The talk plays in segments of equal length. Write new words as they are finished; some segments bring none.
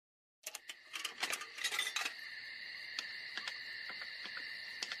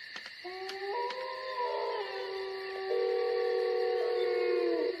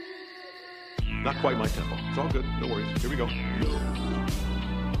Not quite my tempo. It's all good. No worries. Here we go.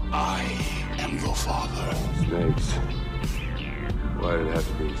 I am your father. Snakes. Why did it have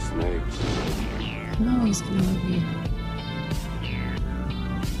to be snakes? I'm always gonna love you.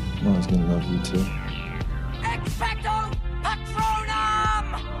 I'm always gonna love you too. Expecto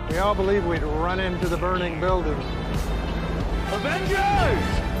Patronum! We all believe we'd run into the burning building.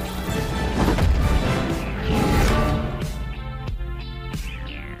 Avengers!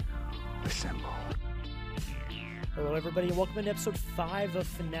 Assemble. Hello everybody and welcome to episode 5 of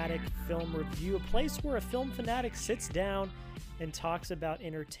Finatic Film Review, a place where a film fanatic sits down and talks about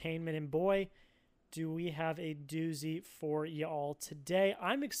entertainment. And boy, do we have a doozy for y'all today.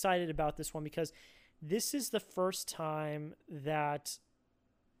 I'm excited about this one because this is the first time that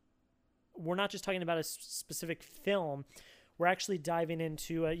we're not just talking about a specific film. We're actually diving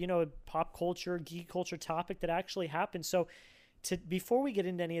into a pop culture, geek culture topic that actually happened. So before we get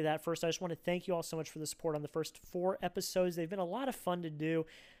into any of that, first, I just want to thank you all so much for the support on the first 4 episodes. They've been a lot of fun to do.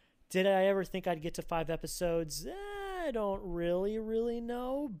 Did I ever think I'd get to 5 episodes? I don't really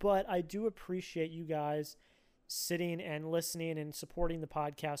know, but I do appreciate you guys sitting and listening and supporting the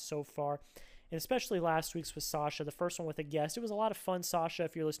podcast so far. And especially last week's with Sasha, the first one with a guest. It was a lot of fun, Sasha.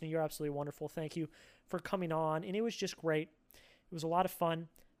 If you're listening, you're absolutely wonderful. Thank you for coming on. And it was just great. It was a lot of fun.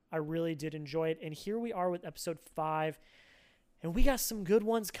 I really did enjoy it. And here we are with episode 5. And we got some good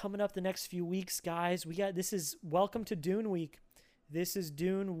ones coming up the next few weeks, guys. This is welcome to Dune Week. This is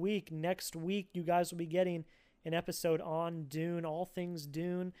Dune Week. Next week, you guys will be getting an episode on Dune, all things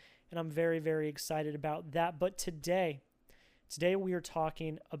Dune. And I'm very excited about that. But today we are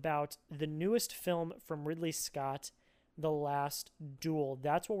talking about the newest film from Ridley Scott, The Last Duel.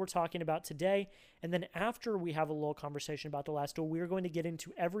 That's what we're talking about today. And then after we have a little conversation about The Last Duel, we're going to get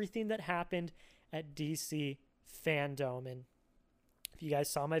into everything that happened at DC Fandome. And if you guys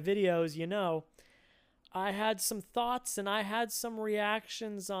saw my videos, you know I had some thoughts and I had some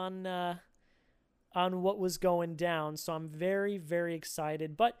reactions on what was going down. So I'm very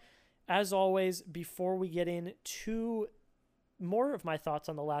excited. But as always, before we get into more of my thoughts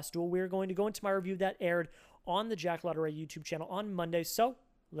on The Last Duel, we're going to go into my review that aired on the Jack Lotteray YouTube channel on Monday. So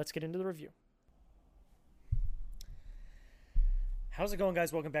let's get into the review. How's it going,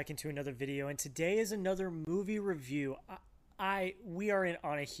 guys? Welcome back into another video, and today is another movie review. We are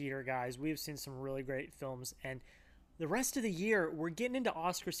on a heater, guys. We have seen some really great films, and the rest of the year, we're getting into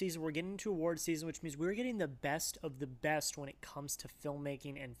Oscar season, we're getting into award season, which means we're getting the best of the best when it comes to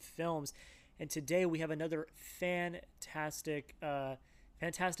filmmaking and films. And today we have another fantastic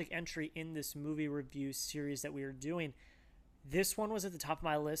entry in this movie review series that we are doing. This one was at the top of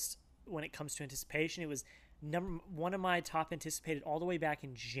my list when it comes to anticipation. It was one of my top anticipated all the way back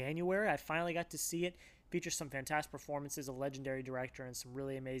in January. I finally got to see it. Features some fantastic performances, a legendary director, and some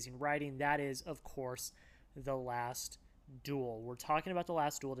really amazing writing. That is, of course, The Last Duel. We're talking about The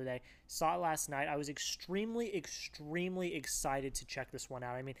Last Duel today. Saw it last night. I was extremely excited to check this one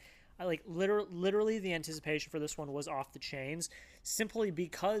out. I mean, literally the anticipation for this one was off the chains, simply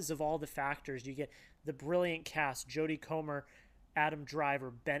because of all the factors. You get the brilliant cast: Jodie Comer, Adam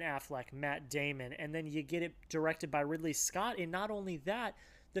Driver, Ben Affleck, Matt Damon, and then you get it directed by Ridley Scott. And not only that,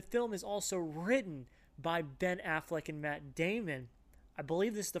 the film is also written by Ben Affleck and Matt Damon. I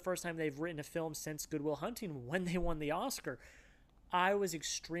believe this is the first time they've written a film since Good Will Hunting, when they won the Oscar. I was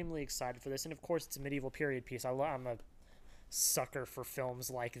extremely excited for this, and of course it's a medieval period piece. I'm a sucker for films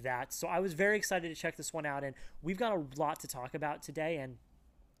like that, so I was very excited to check this one out, and we've got a lot to talk about today, and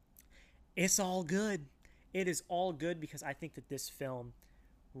it's all good. It is all good because I think that this film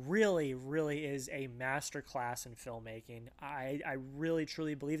really is a masterclass in filmmaking. I really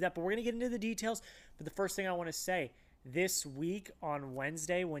truly believe that, but we're going to get into the details. But the first thing I want to say, this week on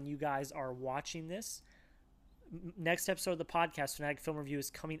Wednesday, when you guys are watching this, next episode of the podcast, Fanatic Film Review, is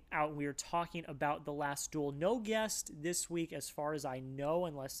coming out, and we are talking about The Last Duel. No guest this week as far as I know,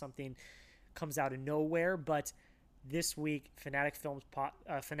 unless something comes out of nowhere, but this week, Fanatic Film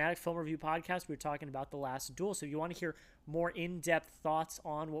Review podcast, we're talking about The Last Duel. So if you want to hear more in-depth thoughts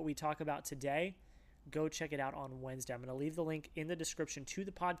on what we talk about today, go check it out on Wednesday. I'm going to leave the link in the description to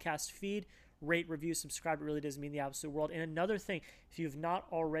the podcast feed. Rate, review, subscribe. It really does mean the absolute world. And another thing, if you've not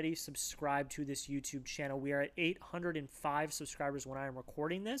already subscribed to this YouTube channel, we are at 805 subscribers when I am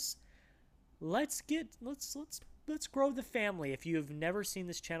recording this. Let's grow the family. If you have never seen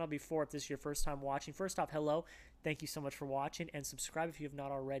this channel before, if this is your first time watching, first off, hello. Thank you so much for watching, and subscribe if you have not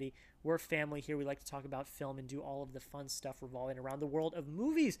already. We're family here. We like to talk about film and do all of the fun stuff revolving around the world of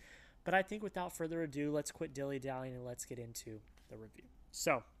movies. But I think without further ado, let's quit dilly-dallying and let's get into the review.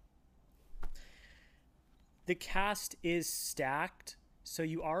 So, the cast is stacked. So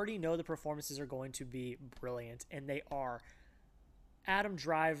you already know the performances are going to be brilliant, and they are. Adam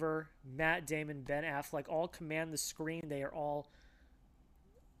Driver, Matt Damon, Ben Affleck all command the screen. They are all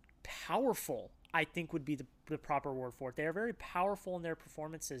powerful, I think would be the proper word for it. They are very powerful in their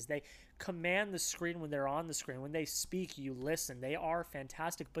performances. They command the screen when they're on the screen. When they speak, you listen. They are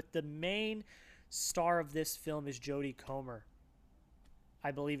fantastic. But the main star of this film is Jodie Comer, I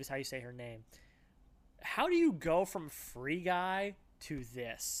believe is how you say her name. How do you go from Free Guy to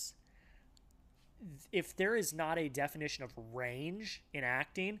this? If there is not a definition of range in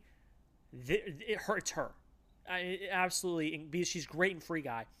acting, it hurts her. Absolutely, because she's great in Free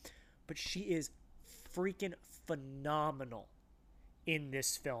Guy, but she is freaking phenomenal in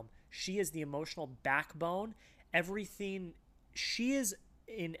this film. She is the emotional backbone. Everything, she is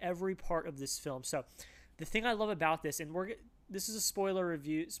in every part of this film. So the thing I love about this, and this is a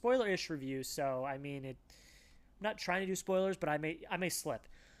spoiler-ish review, so I mean, I'm not trying to do spoilers, but I may slip.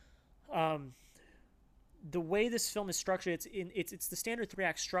 The way this film is structured, it's the standard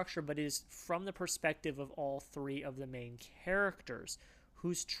 3-act structure, but it is from the perspective of all 3 of the main characters,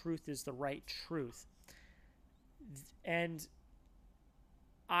 whose truth is the right truth. And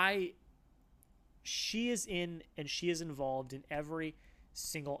she is in and she is involved in every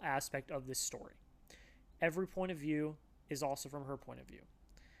single aspect of this story. Every point of view is also from her point of view.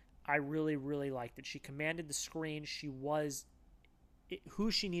 I really, really liked it. She commanded the screen. She was who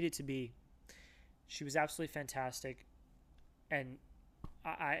she needed to be. She was absolutely fantastic, and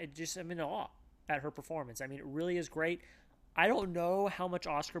I'm in awe at her performance. I mean, it really is great. I don't know how much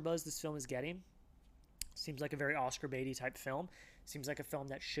Oscar buzz this film is getting. Seems like a very Oscar baity type film. Seems like a film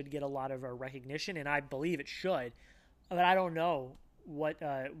that should get a lot of recognition, and I believe it should. But I don't know what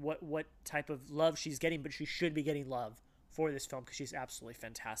type of love she's getting, but she should be getting love for this film because she's absolutely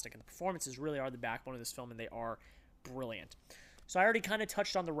fantastic, and the performances really are the backbone of this film, and they are brilliant. So I already kind of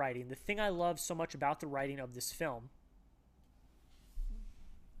touched on the writing. The thing I love so much about the writing of this film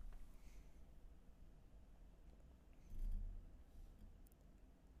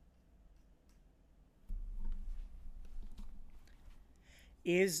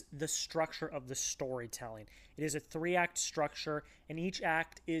is the structure of the storytelling. It is a 3-act structure, and each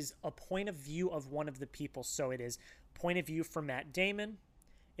act is a point of view of one of the people. So it is point of view from Matt Damon.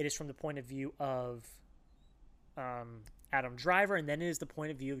 It is from the point of view of Adam Driver, and then it is the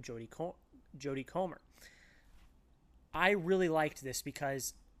point of view of Jodie Comer. I really liked this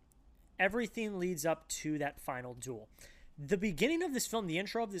because everything leads up to that final duel. The beginning of this film, the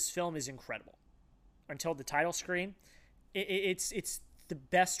intro of this film is incredible. Until the title screen, it's the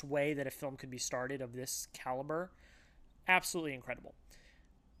best way that a film could be started of this caliber. Absolutely incredible.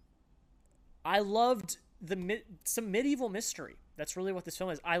 I loved some medieval mystery. That's really what this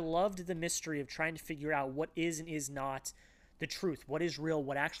film is. I loved the mystery of trying to figure out what is and is not the truth, what is real,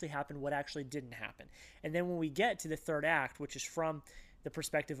 what actually happened, what actually didn't happen. And then when we get to the 3rd act, which is from the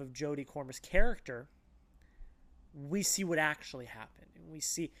perspective of Jodie Comer's character, we see what actually happened. And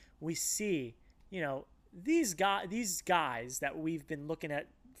we see, you know, these guys that we've been looking at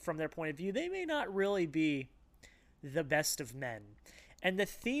from their point of view, they may not really be the best of men. And the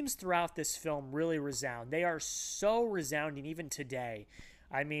themes throughout this film really resound. They are so resounding even today.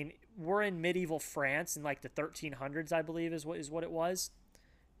 I mean, we're in medieval France in like the 1300s, I believe is what it was.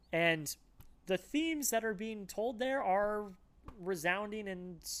 And the themes that are being told there are resounding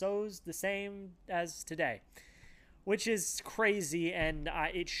and so's the same as today, which is crazy, and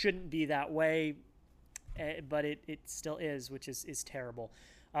it shouldn't be that way, but it still is, which is terrible.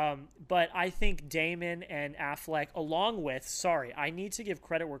 But I think Damon and Affleck, along with, I need to give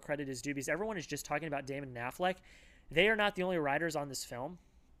credit where credit is due, because everyone is just talking about Damon and Affleck. They are not the only writers on this film.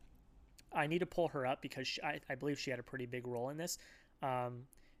 I need to pull her up because I believe she had a pretty big role in this.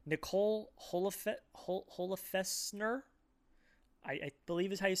 Nicole Holofesner, I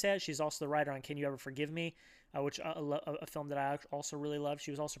believe is how you say it. She's also the writer on Can You Ever Forgive Me, which a film that I also really love.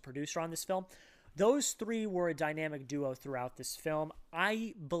 She was also producer on this film. Those 3 were a dynamic duo throughout this film.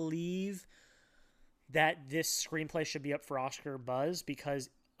 I believe that this screenplay should be up for Oscar buzz because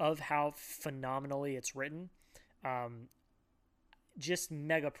of how phenomenally it's written. Just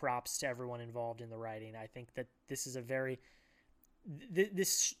mega props to everyone involved in the writing. I think that this is a very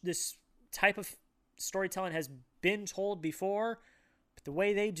this type of storytelling has been told before, but the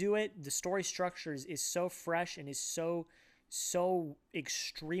way they do it, the story structure is so fresh and is so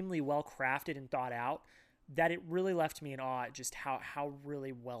extremely well crafted and thought out that it really left me in awe at just how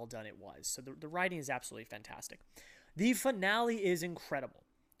really well done it was. So the writing is absolutely fantastic. The finale is incredible.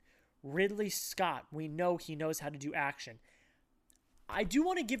 Ridley Scott, we know he knows how to do action. I do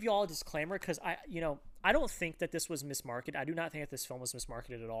want to give you all a disclaimer because I don't think that this was mismarketed. I do not think that this film was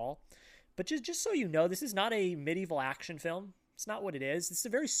mismarketed at all. But just so you know, this is not a medieval action film. It's not what it is. It's a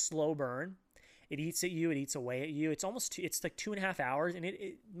very slow burn. It eats at you. It eats away at you. It's it's like 2.5 hours, and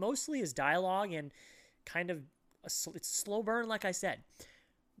it mostly is dialogue and kind of it's a slow burn, like I said.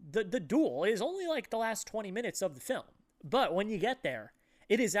 The duel is only like the last 20 minutes of the film. But when you get there,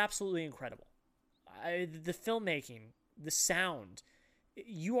 it is absolutely incredible. The filmmaking, the sound,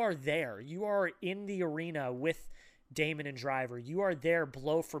 you are there. You are in the arena with Damon and Driver. You are there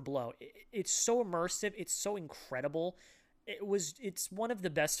blow for blow. It's so immersive. It's so incredible. It's one of the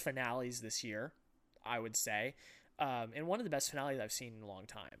best finales this year, I would say, and one of the best finales I've seen in a long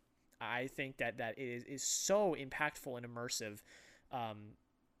time. I think that it is so impactful and immersive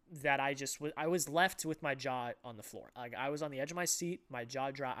that I was left with my jaw on the floor. Like, I was on the edge of my seat, my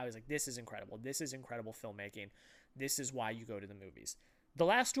jaw dropped. I was like, this is incredible. This is incredible filmmaking. This is why you go to the movies. The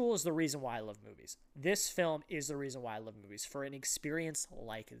Last Duel is the reason why I love movies. This film is the reason why I love movies, for an experience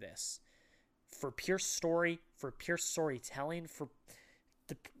like this. For pure story, for pure storytelling, for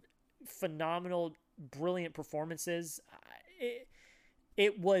the phenomenal, brilliant performances.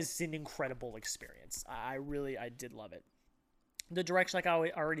 It was an incredible experience. I did love it. The direction, like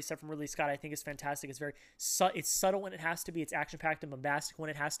I already said, from Ridley Scott, I think is fantastic. It's it's subtle when it has to be. It's action-packed and bombastic when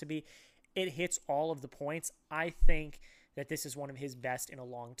it has to be. It hits all of the points. I think that this is one of his best in a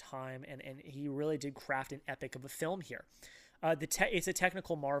long time, and he really did craft an epic of a film here. It's a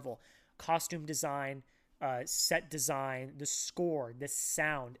technical marvel. Costume design, set design, the score, the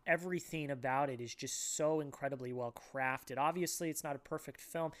sound, everything about it is just so incredibly well crafted. Obviously, it's not a perfect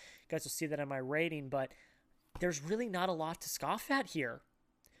film. You guys will see that in my rating, but there's really not a lot to scoff at here.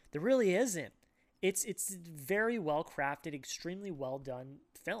 There really isn't. It's very well crafted, extremely well done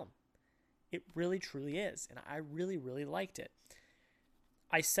film. It really, truly is, and I really, really liked it.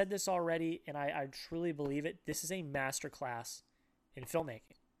 I said this already, and I truly believe it. This is a masterclass in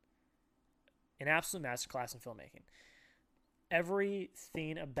filmmaking. An absolute masterclass in filmmaking.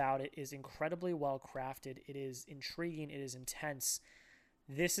 Everything about it is incredibly well crafted. It is intriguing. It is intense.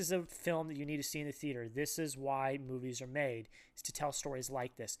 This is a film that you need to see in the theater. This is why movies are made, is to tell stories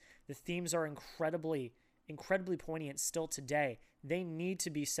like this. The themes are incredibly poignant still today. They need to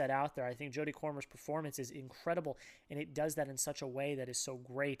be set out there. I think Jodie Comer's performance is incredible, and it does that in such a way that is so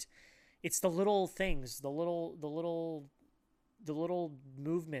great. It's the little things, the little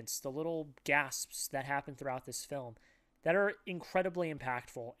movements, the little gasps that happen throughout this film that are incredibly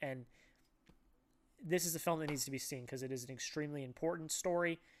impactful. And this is a film that needs to be seen because it is an extremely important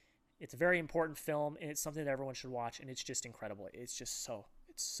story. It's a very important film, and it's something that everyone should watch, and it's just incredible. It's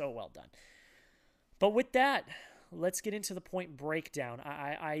so well done. But with that, let's get into the point breakdown.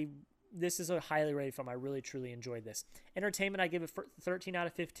 This is a highly rated film. I really, truly enjoyed this. Entertainment, I give it 13 out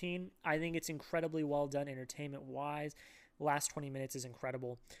of 15. I think it's incredibly well done entertainment-wise. The last 20 minutes is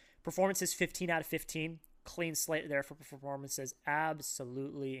incredible. Performances, 15 out of 15. Clean slate there for performances.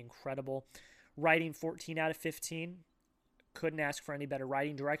 Absolutely incredible. Writing, 14 out of 15. Couldn't ask for any better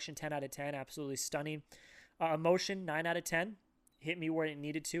writing. Direction, 10 out of 10. Absolutely stunning. Emotion, 9 out of 10. Hit me where it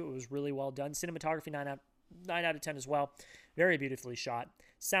needed to. It was really well done. Cinematography, 9 out of 10 as well. Very beautifully shot.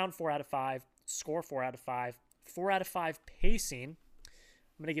 Sound, 4 out of 5. Score, 4 out of 5. 4 out of 5 pacing.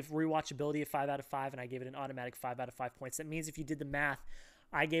 I'm going to give rewatchability a 5 out of 5, and I gave it an automatic 5 out of 5 points. That means if you did the math,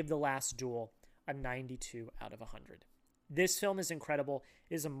 I gave The Last Duel a 92 out of 100. This film is incredible.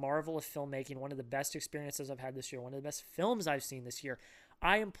 It is a marvel of filmmaking, one of the best experiences I've had this year, one of the best films I've seen this year.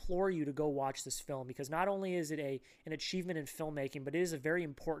 I implore you to go watch this film because not only is it an achievement in filmmaking, but it is a very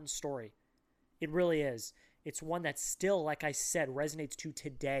important story. It really is. It's one that still, like I said, resonates to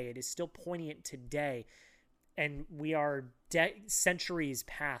today. It is still poignant today. And we are centuries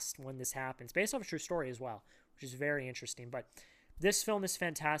past when this happens, based off a true story as well, which is very interesting. But this film is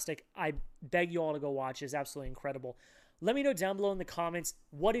fantastic. I beg you all to go watch it. It's absolutely incredible. Let me know down below in the comments,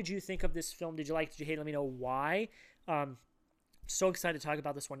 what did you think of this film? Did you like it? Did you hate it? Let me know why. So excited to talk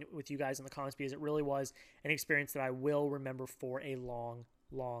about this one with you guys in the comments because it really was an experience that I will remember for a long,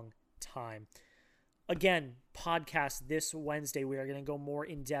 long time. Again, podcast this Wednesday. We are going to go more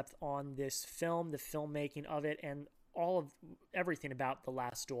in depth on this film, the filmmaking of it, and everything about The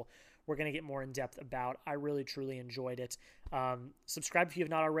Last Duel. We're going to get more in depth about. I really, truly enjoyed it. Subscribe if you have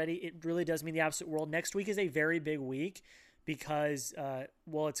not already. It really does mean the absolute world. Next week is a very big week because,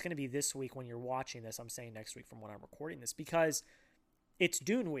 it's going to be this week when you're watching this. I'm saying next week from when I'm recording this because it's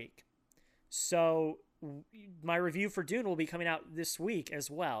Dune week. So my review for Dune will be coming out this week as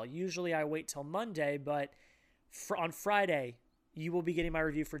well. Usually I wait till Monday, but on Friday, you will be getting my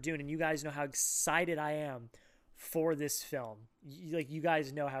review for Dune, and you guys know how excited I am for this film. Like, you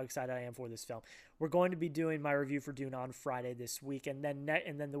guys know how excited I am for this film. We're going to be doing my review for Dune on Friday this week, and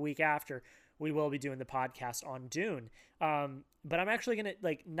then the week after we will be doing the podcast on Dune. But I'm actually gonna,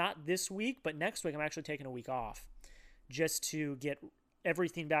 like, not this week, but next week I'm actually taking a week off just to get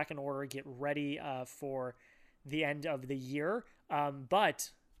everything back in order, get ready for the end of the year. But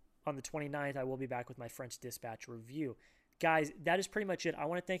on the 29th, I will be back with my French Dispatch review. Guys, that is pretty much it. I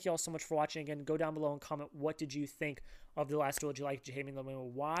want to thank you all so much for watching. Again, go down below and comment, what did you think of The Last Duel? Did you like it? Did you hate me? Let me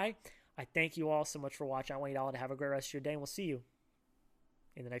know why. I thank you all so much for watching. I want you all to have a great rest of your day, and we'll see you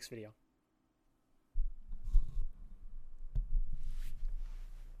in the next video.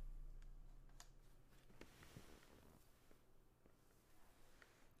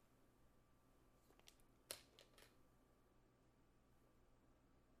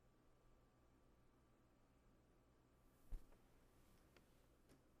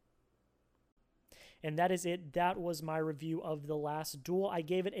 And that is it. That was my review of The Last Duel. I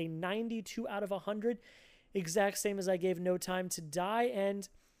gave it a 92 out of 100, exact same as I gave No Time to Die. And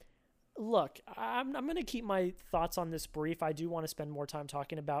look, I'm going to keep my thoughts on this brief. I do want to spend more time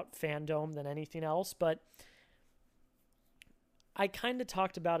talking about Fandome than anything else, but I kind of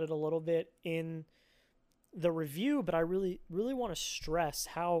talked about it a little bit in the review, but I really want to stress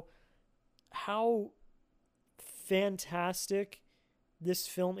how fantastic this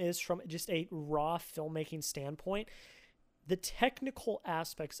film is from just a raw filmmaking standpoint. The technical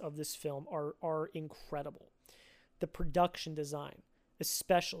aspects of this film are incredible. The production design,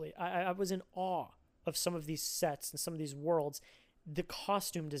 especially. I was in awe of some of these sets and some of these worlds. The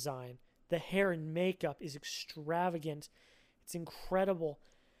costume design, the hair and makeup is extravagant. It's incredible.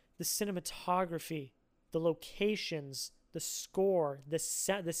 The cinematography, the locations, the score, the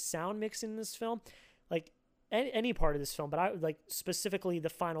sound mix in this film, like, any part of this film, but I like specifically the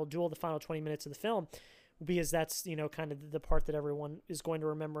final duel, the final 20 minutes of the film, because that's, you know, kind of the part that everyone is going to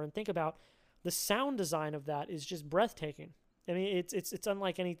remember and think about. The sound design of that is just breathtaking. I mean, it's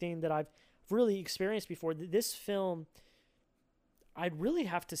unlike anything that I've really experienced before. This film, I'd really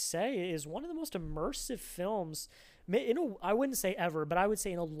have to say, is one of the most immersive films, I wouldn't say ever, but I would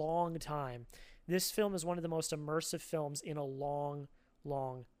say in a long time. This film is one of the most immersive films in a long,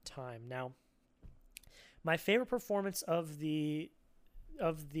 long time. Now, my favorite performance of the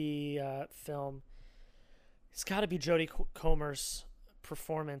film, it's got to be Jodie Comer's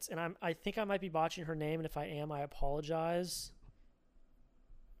performance, and I think I might be botching her name, and if I am, I apologize.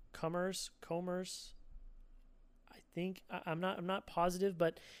 Comers. I think I'm not positive,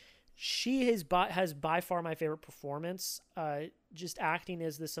 but she has by far my favorite performance. Just acting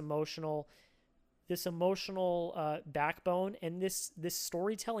as this emotional backbone and this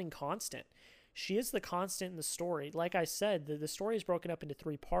storytelling constant. She is the constant in the story. Like I said, the story is broken up into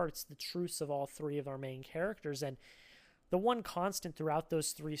three parts, the truths of all three of our main characters. And the one constant throughout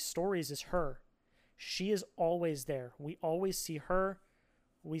those three stories is her. She is always there. We always see her.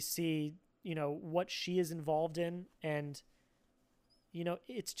 We see, you know, what she is involved in. And, you know,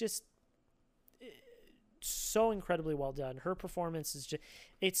 it's just so incredibly well done. Her performance is just,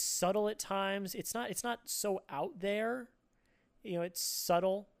 it's subtle at times. It's not so out there. You know, it's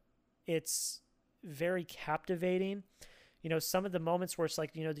subtle. It's very captivating. You know, some of the moments where it's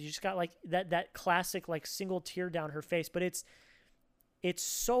like, you know, you just got like that classic like single tear down her face, but it's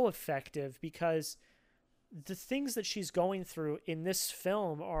so effective because the things that she's going through in this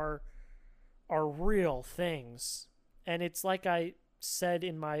film are real things. And it's like I said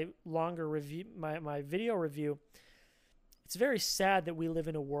in my longer review, my video review, it's very sad that we live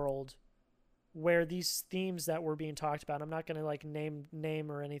in a world where these themes that were being talked about, I'm not going to like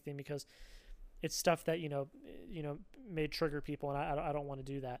name or anything because it's stuff that, you know, may trigger people, and I don't want to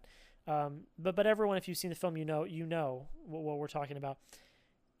do that. But everyone, if you've seen the film, you know what we're talking about.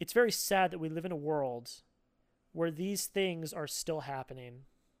 It's very sad that we live in a world where these things are still happening.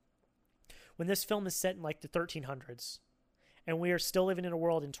 When this film is set in like the 1300s, and we are still living in a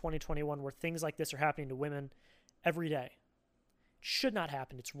world in 2021 where things like this are happening to women every day. It should not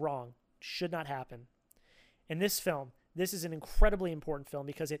happen. It's wrong. Should not happen. In this film, this is an incredibly important film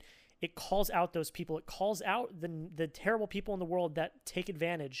because it calls out those people. It calls out the terrible people in the world that take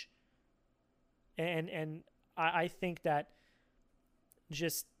advantage. And I think that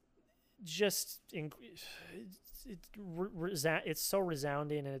it's so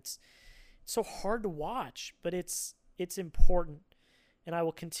resounding, and it's so hard to watch, but it's important. And I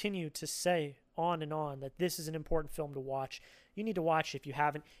will continue to say on and on that this is an important film to watch. You need to watch it if you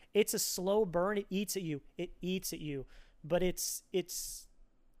haven't. It's a slow burn. It eats at you. But it's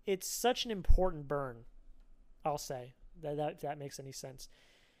such an important burn. I'll say that makes any sense.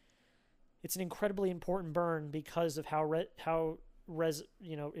 it's an incredibly important burn because of how it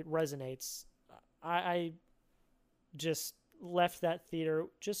resonates. I just left that theater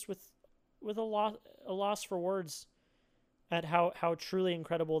just with a loss for words at how truly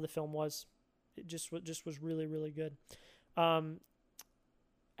incredible the film was. It just was really, really good.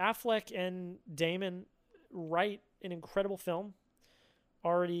 Affleck and Damon write an incredible film.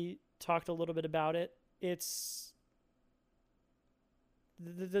 Already talked a little bit about it. It's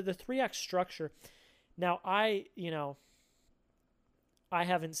the 3-act structure. Now, I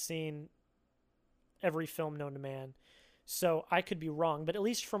haven't seen every film known to man, so I could be wrong, but at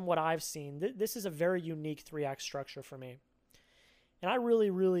least from what I've seen, this is a very unique 3-act structure for me. And I really,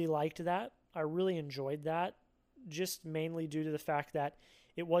 really liked that. I really enjoyed that, just mainly due to the fact that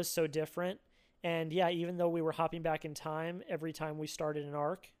it was so different. And yeah, even though we were hopping back in time every time we started an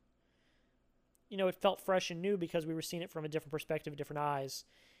arc, it felt fresh and new because we were seeing it from a different perspective, different eyes.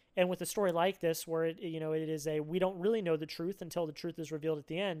 And with a story like this, where it is we don't really know the truth until the truth is revealed at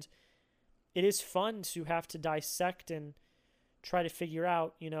the end, it is fun to have to dissect and try to figure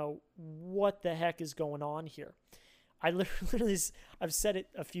out, what the heck is going on here. I've said it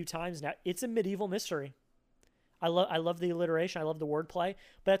a few times now. It's a medieval mystery. I love the alliteration. I love the wordplay,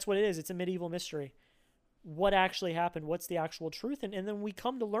 but that's what it is. It's a medieval mystery. What actually happened? What's the actual truth? And then we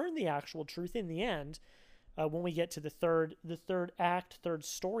come to learn the actual truth in the end when we get to the third act, third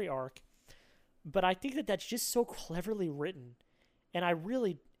story arc. But I think that that's just so cleverly written, and I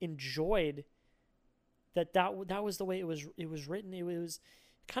really enjoyed that was the way it was written. It was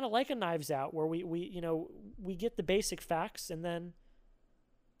kind of like a Knives Out, where we get the basic facts and then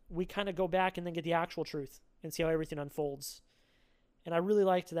we kind of go back and then get the actual truth and see how everything unfolds. And I really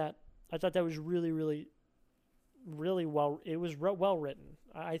liked that. I thought that was really, really, really well. It was well written.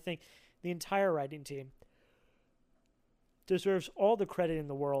 I think the entire writing team deserves all the credit in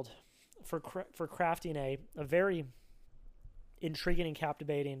the world for crafting a very intriguing and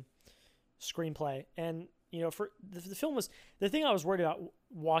captivating screenplay. And for the film was, the thing I was worried about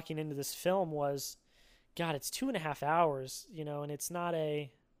walking into this film was, God, it's 2.5 hours, and it's not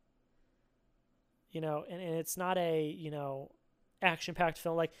a, and it's not a, action-packed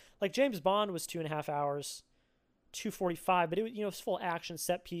film. Like James Bond was 2.5 hours, 2:45, but it was full action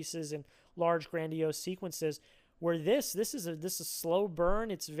set pieces and large grandiose sequences, where this is a slow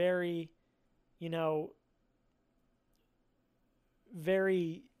burn. It's very,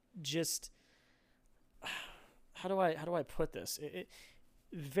 very just, how do I put this?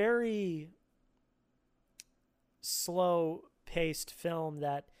 Very slow-paced film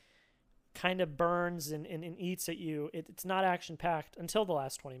that kind of burns and eats at you. It's not action-packed until the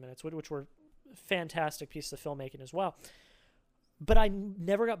last 20 minutes, which were fantastic pieces of filmmaking as well. But I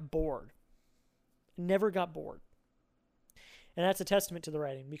never got bored. Never got bored. And that's a testament to the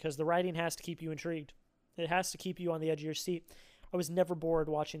writing, because the writing has to keep you intrigued. It has to keep you on the edge of your seat. I was never bored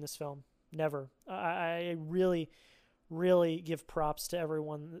watching this film. Never. I really, really give props to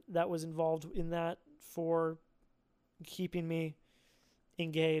everyone that was involved in that for keeping me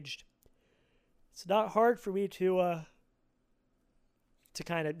engaged. It's not hard for me to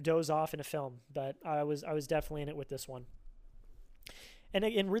kind of doze off in a film, but I was definitely in it with this one.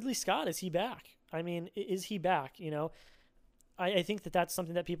 And Ridley Scott, is he back? I mean, is he back? I think that's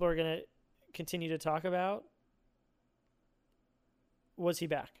something that people are going to continue to talk about. Was he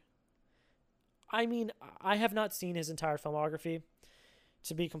back? I mean, I have not seen his entire filmography,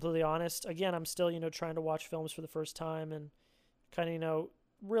 to be completely honest. Again, I'm still, trying to watch films for the first time and kind of,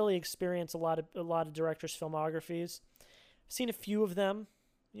 really experience a lot of directors' filmographies. I've seen a few of them,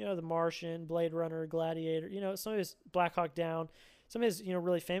 The Martian, Blade Runner, Gladiator, some of his Black Hawk Down, some of his,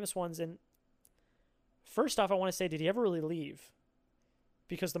 really famous ones. And first off, I want to say, did he ever really leave?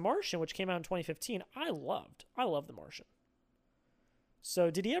 Because The Martian, which came out in 2015, I loved The Martian.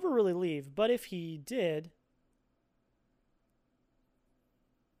 So did he ever really leave? But if he did,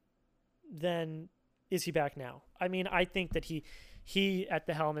 then is he back now? I mean, I think that he at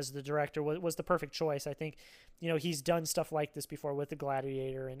the helm as the director was the perfect choice. I think, he's done stuff like this before with The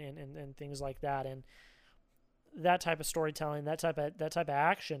Gladiator and things like that. And that type of storytelling, that type of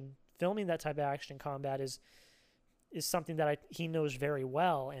action, filming that type of action combat is something that he knows very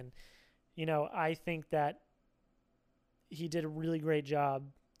well. And, I think that he did a really great job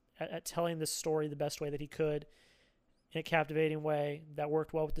at telling the story the best way that he could, in a captivating way that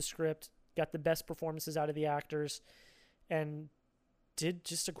worked well with the script, got the best performances out of the actors, and did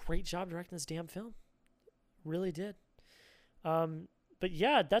just a great job directing this damn film. Really did. But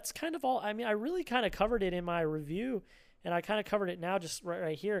yeah, that's kind of all. I mean, I really kind of covered it in my review, and I kind of covered it now just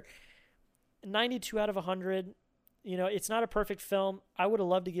right here. 92 out of 100. it's not a perfect film. I would have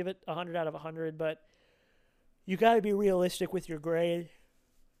loved to give it 100 out of 100, but you got to be realistic with your grade.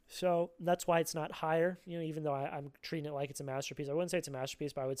 So that's why it's not higher, even though I'm treating it like it's a masterpiece. I wouldn't say it's a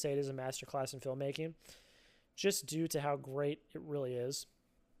masterpiece, but I would say it is a masterclass in filmmaking, just due to how great it really is.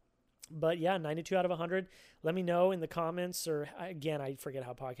 But yeah, 92 out of 100. Let me know in the comments, or again, I forget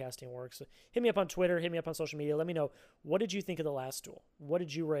how podcasting works. So hit me up on Twitter, hit me up on social media. Let me know, what did you think of The Last Duel? What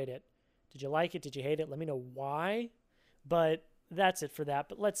did you rate it? Did you like it? Did you hate it? Let me know why. But that's it for that.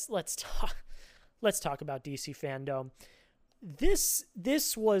 But let's talk about DC Fandome.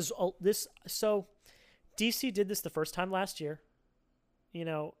 So DC did this the first time last year.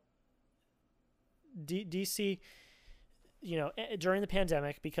 DC, during the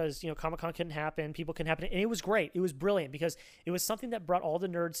pandemic, because Comic-Con couldn't happen, people couldn't happen, and it was great. It was brilliant because it was something that brought all the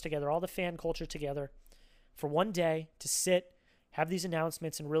nerds together, all the fan culture together for one day to sit, have these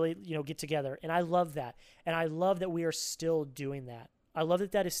announcements, and really get together. And I love that. And I love that we are still doing that. I love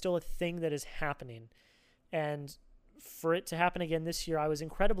that is still a thing that is happening. And for it to happen again this year, I was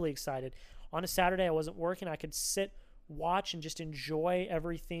incredibly excited. On a Saturday, I wasn't working. I could sit, watch, and just enjoy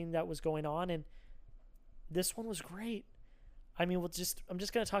everything that was going on. And this one was great. I mean, I'm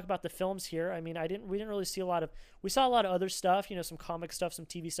just going to talk about the films here. I mean, we didn't really see we saw a lot of other stuff, some comic stuff, some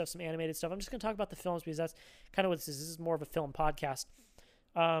TV stuff, some animated stuff. I'm just going to talk about the films because that's kind of what this is. This is more of a film podcast.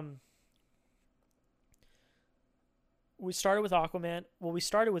 We started with Aquaman. Well, we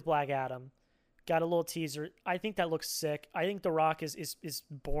started with Black Adam. Got a little teaser. I think that looks sick. I think The Rock is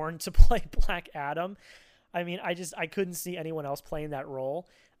born to play Black Adam. I mean, I couldn't see anyone else playing that role.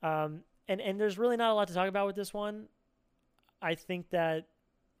 And there's really not a lot to talk about with this one. I think that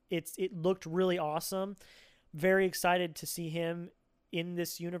it looked really awesome. Very excited to see him in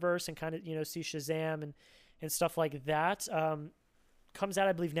this universe and kind of, see Shazam and stuff like that. Comes out,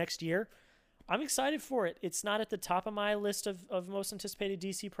 I believe, next year. I'm excited for it. It's not at the top of my list of most anticipated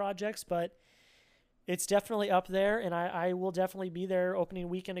DC projects, but it's definitely up there, and I will definitely be there opening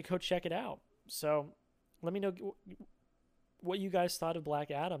weekend to go check it out. So let me know what you guys thought of Black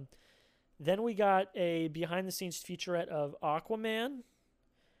Adam. Then we got a behind-the-scenes featurette of Aquaman.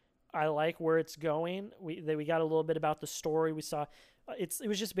 I like where it's going. We got a little bit about the story. We saw it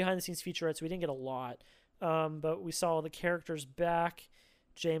was just behind-the-scenes featurette, so we didn't get a lot. But we saw all the characters back.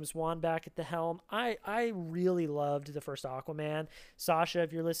 James Wan back at the helm. I really loved the first Aquaman. Sasha,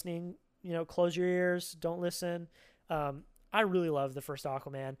 if you're listening, close your ears. Don't listen. I really love the first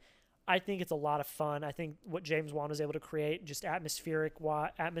Aquaman. I think it's a lot of fun. I think what James Wan was able to create, just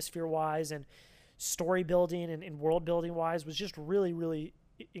atmosphere-wise and story building and world building wise, was just really, really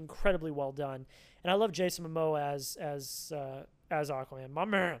incredibly well done. And I love Jason Momoa as Aquaman, my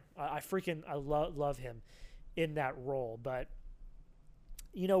man. I love him in that role. But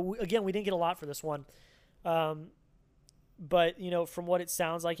again, we didn't get a lot for this one. But from what it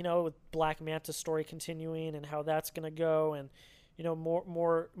sounds like, with Black Manta's story continuing and how that's gonna go, and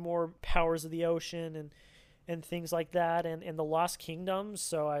more powers of the ocean and things like that, and the Lost Kingdoms.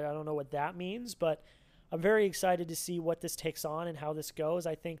 So I don't know what that means, but I'm very excited to see what this takes on and how this goes.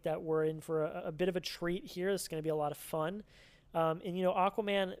 I think that we're in for a bit of a treat here. This is going to be a lot of fun. And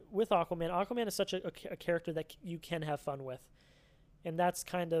Aquaman is such a character that you can have fun with, and that's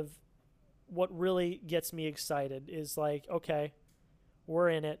kind of what really gets me excited. Is like, okay, we're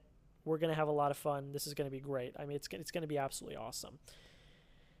in it. We're going to have a lot of fun. This is going to be great. I mean, it's going to be absolutely awesome.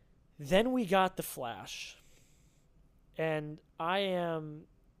 Then we got The Flash. And I'd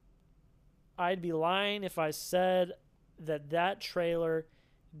be lying if I said that trailer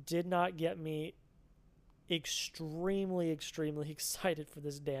did not get me extremely, extremely excited for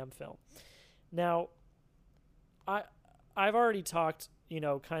this damn film. Now, I've already talked,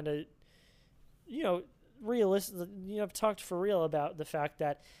 kind of, realistic, I've talked for real about the fact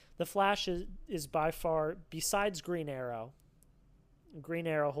that The Flash is by far, besides Green Arrow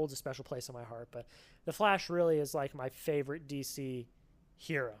holds a special place in my heart, but The Flash really is like my favorite DC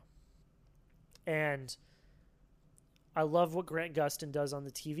hero. And I love what Grant Gustin does on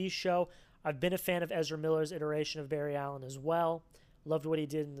the TV show. I've been a fan of Ezra Miller's iteration of Barry Allen as well. Loved what he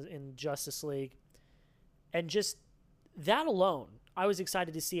did in Justice League. And just that alone, I was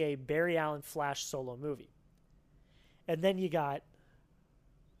excited to see a Barry Allen Flash solo movie. And then you got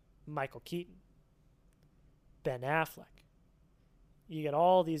Michael Keaton, Ben Affleck. You get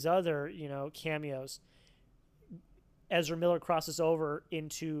all these other, cameos. Ezra Miller crosses over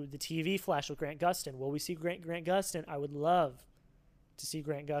into the TV Flash with Grant Gustin. Will we see Grant Gustin? I would love to see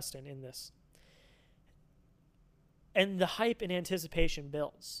Grant Gustin in this. And the hype and anticipation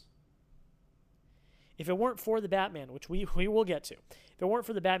builds. If it weren't for the Batman, which we will get to, if it weren't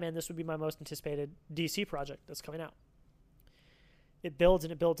for the Batman, this would be my most anticipated DC project that's coming out. It builds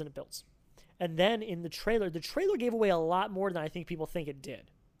and it builds and it builds. And then in the trailer gave away a lot more than I think people think it did.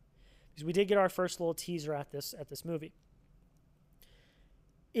 Because we did get our first little teaser at this movie.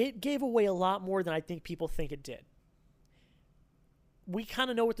 It gave away a lot more than I think people think it did. We kind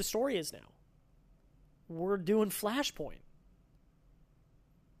of know what the story is now. We're doing Flashpoint.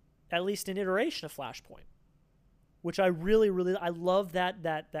 At least an iteration of Flashpoint. Which I really, really, I love that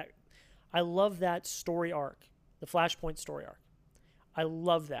I love that story arc. The Flashpoint story arc. I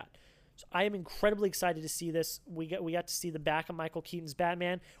love that. So I am incredibly excited to see this. We got to see the back of Michael Keaton's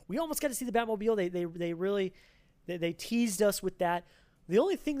Batman. We almost got to see the Batmobile. They really teased us with that. The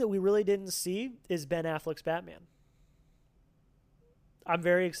only thing that we really didn't see is Ben Affleck's Batman. I'm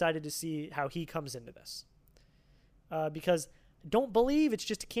very excited to see how he comes into this. Because I don't believe it's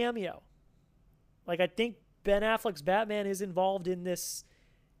just a cameo. Like, I think Ben Affleck's Batman is involved in this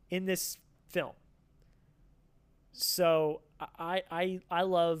film. So I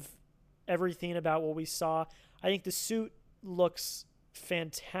love everything about what we saw. I think the suit looks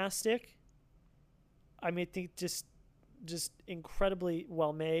fantastic. I mean, I think just incredibly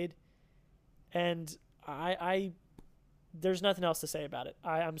well made. And I there's nothing else to say about it.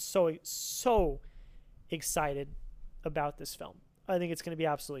 I'm so excited about this film. I think it's going to be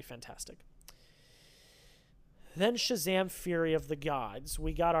absolutely fantastic. Then Shazam! Fury of the Gods.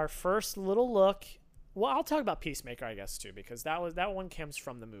 We got our first little look. Well, I'll talk about Peacemaker, I guess, too, because that one comes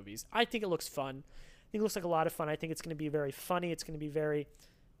from the movies. I think it looks fun. I think it looks like a lot of fun. I think it's going to be very funny. It's going to be very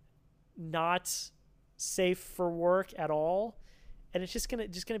not safe for work at all, and it's just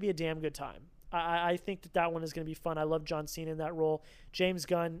gonna be a damn good time. I think that one is going to be fun. I love John Cena in that role. James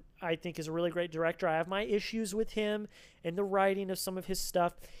Gunn, I think, is a really great director. I have my issues with him and the writing of some of his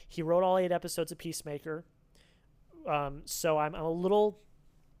stuff. He wrote all 8 episodes of Peacemaker, so I'm a little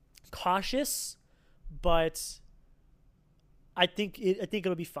cautious, but I think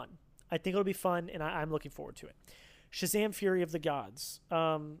it'll be fun. I think it'll be fun, and I'm looking forward to it. Shazam! Fury of the Gods.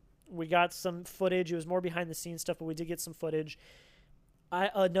 We got some footage. It was more behind the scenes stuff, but we did get some footage.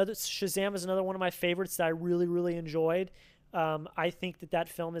 Shazam is another one of my favorites that I really, really enjoyed. I think that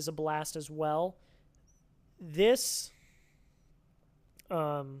film is a blast as well. This, what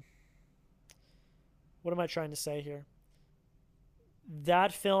am I trying to say here?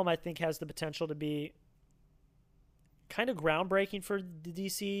 That film, I think, has the potential to be kind of groundbreaking for the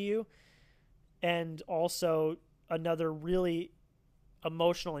DCEU, and also another really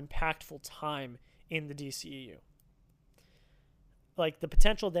emotional, impactful time in the DCEU. Like, the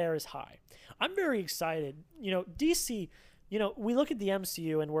potential there is high. I'm very excited. DC, we look at the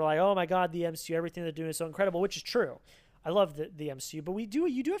MCU and we're like, oh my God, the MCU, everything they're doing is so incredible, which is true. I love the MCU, but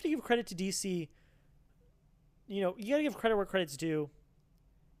you do have to give credit to DC. You got to give credit where credit's due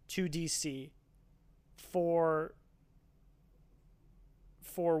to DC for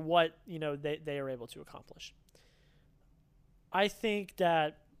what, they are able to accomplish. I think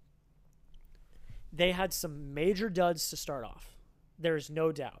that they had some major duds to start off. There's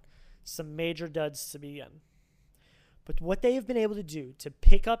no doubt. Some major duds to begin. But what they have been able to do to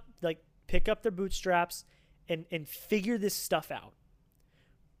pick up their bootstraps and figure this stuff out,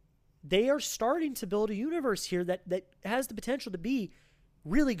 they are starting to build a universe here that has the potential to be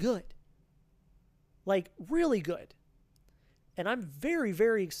really good. Like, really good. And I'm very,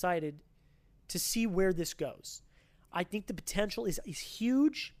 very excited to see where this goes. I think the potential is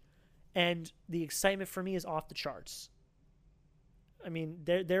huge, and the excitement for me is off the charts. I mean,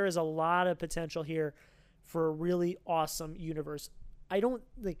 there is a lot of potential here for a really awesome universe.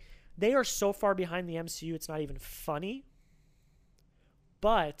 They are so far behind the MCU, it's not even funny.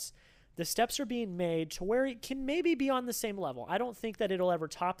 But the steps are being made to where it can maybe be on the same level. I don't think that it'll ever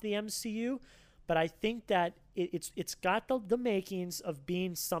top the MCU, but I think that it's got the makings of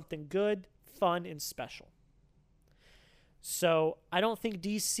being something good, fun, and special. So I don't think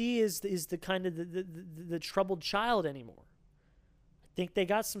DC is the kind of the troubled child anymore. I think they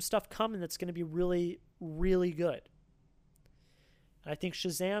got some stuff coming that's going to be really, really good. I think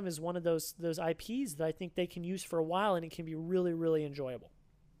Shazam is one of those IPs that I think they can use for a while, and it can be really, really enjoyable.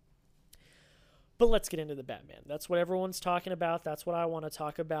 But let's get into the Batman. That's what everyone's talking about. That's what I want to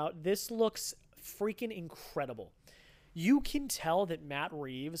talk about. This looks freaking incredible. You can tell that Matt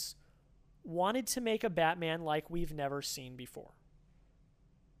Reeves wanted to make a Batman like we've never seen before.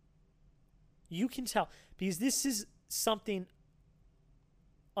 You can tell, because this is something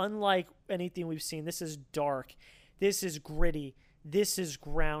unlike anything we've seen. This is dark. This is gritty. This is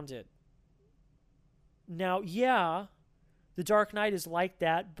grounded. Now, yeah, The Dark Knight is like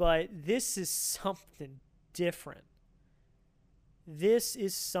that, but this is something different. This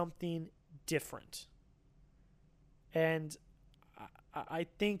is something different. And I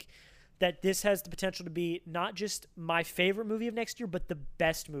think that this has the potential to be not just my favorite movie of next year, but the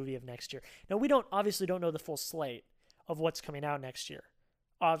best movie of next year. Now, we obviously don't know the full slate of what's coming out next year.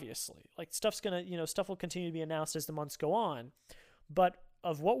 Obviously. Like, stuff will continue to be announced as the months go on. But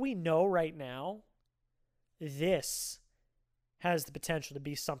of what we know right now, this has the potential to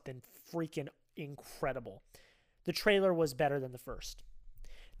be something freaking incredible. The trailer was better than the first.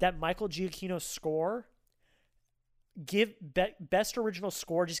 That Michael Giacchino score, best original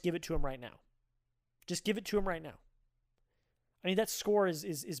score, just give it to him right now. Just give it to him right now. I mean, that score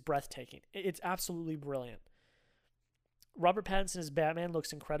is breathtaking. It's absolutely brilliant. Robert Pattinson as Batman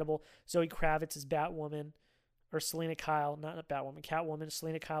looks incredible. Zoe Kravitz as Batwoman, or Selena Kyle, not Batwoman, Catwoman.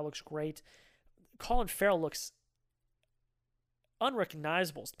 Selena Kyle looks great. Colin Farrell looks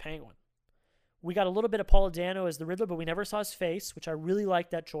unrecognizable as the Penguin. We got a little bit of Paul Dano as the Riddler, but we never saw his face, which I really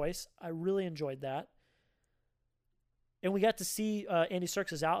liked that choice. I really enjoyed that. And we got to see Andy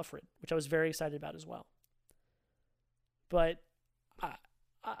Serkis as Alfred, which I was very excited about as well. But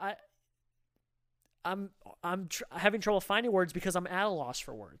I'm having trouble finding words because I'm at a loss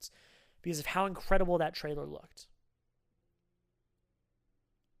for words because of how incredible that trailer looked.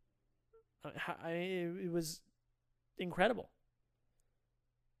 It was incredible.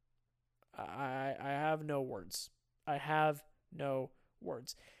 I have no words. I have no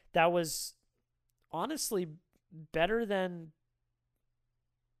words. That was honestly better than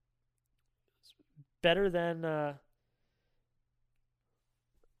the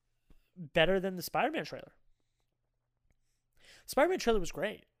Spider-Man trailer. Spider-Man trailer was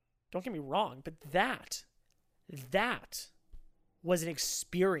great. Don't get me wrong, but that was an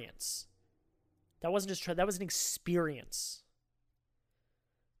experience. That wasn't just that was an experience.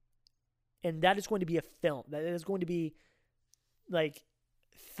 And that is going to be a film. That is going to be like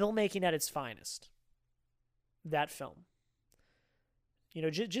filmmaking at its finest. That film.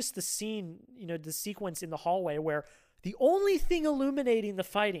 Just the scene, the sequence in the hallway where the only thing illuminating the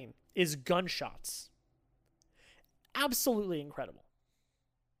fighting is gunshots. Absolutely incredible.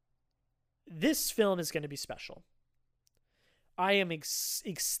 This film is going to be special. I am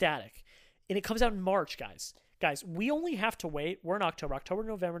ecstatic. And it comes out in March, guys. Guys, we only have to wait. We're in October,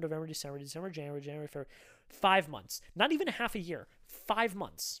 November, December, January, February. 5 months. Not even a half a year. 5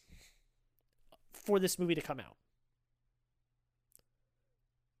 months for this movie to come out.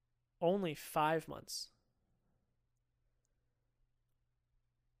 Only 5 months.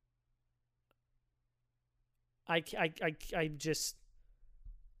 I just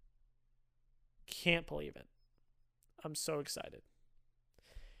can't believe it. I'm so excited.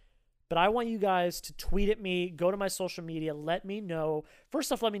 But I want you guys to tweet at me, go to my social media, let me know.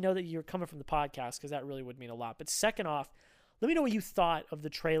 First off, let me know that you're coming from the podcast because that really would mean a lot. But second off, let me know what you thought of the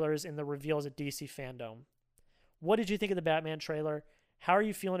trailers and the reveals at DC Fandome. What did you think of the Batman trailer? How are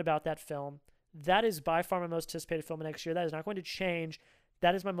you feeling about that film? That is by far my most anticipated film of next year. That is not going to change.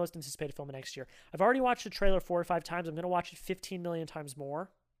 That is my most anticipated film of next year. I've already watched the trailer 4 or 5 times. I'm going to watch it 15 million times more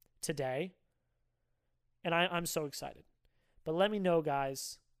today. And I'm so excited. But let me know,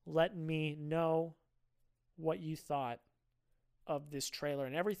 guys. Let me know what you thought of this trailer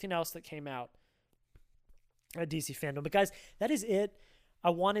and everything else that came out at DC Fandome. But guys, that is it. I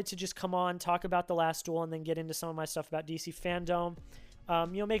wanted to just come on, talk about The Last Duel, and then get into some of my stuff about DC Fandome.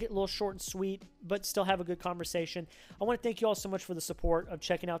 Make it a little short and sweet, but still have a good conversation. I want to thank you all so much for the support of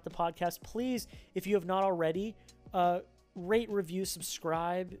checking out the podcast. Please, if you have not already, rate, review,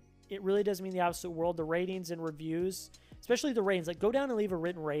 subscribe. It really does mean the absolute world. The ratings and reviews, especially the ratings, like go down and leave a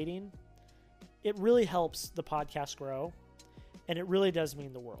written rating. It really helps the podcast grow, and it really does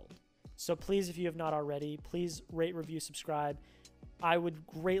mean the world. So please, if you have not already, please rate, review, subscribe. I would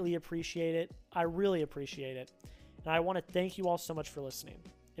greatly appreciate it. I really appreciate it. And I want to thank you all so much for listening.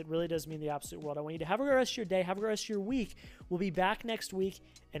 It really does mean the absolute world. I want you to have a good rest of your day. Have a good rest of your week. We'll be back next week.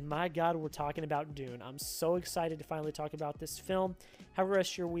 And my God, we're talking about Dune. I'm so excited to finally talk about this film. Have a good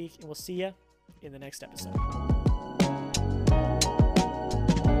rest of your week. And we'll see you in the next episode.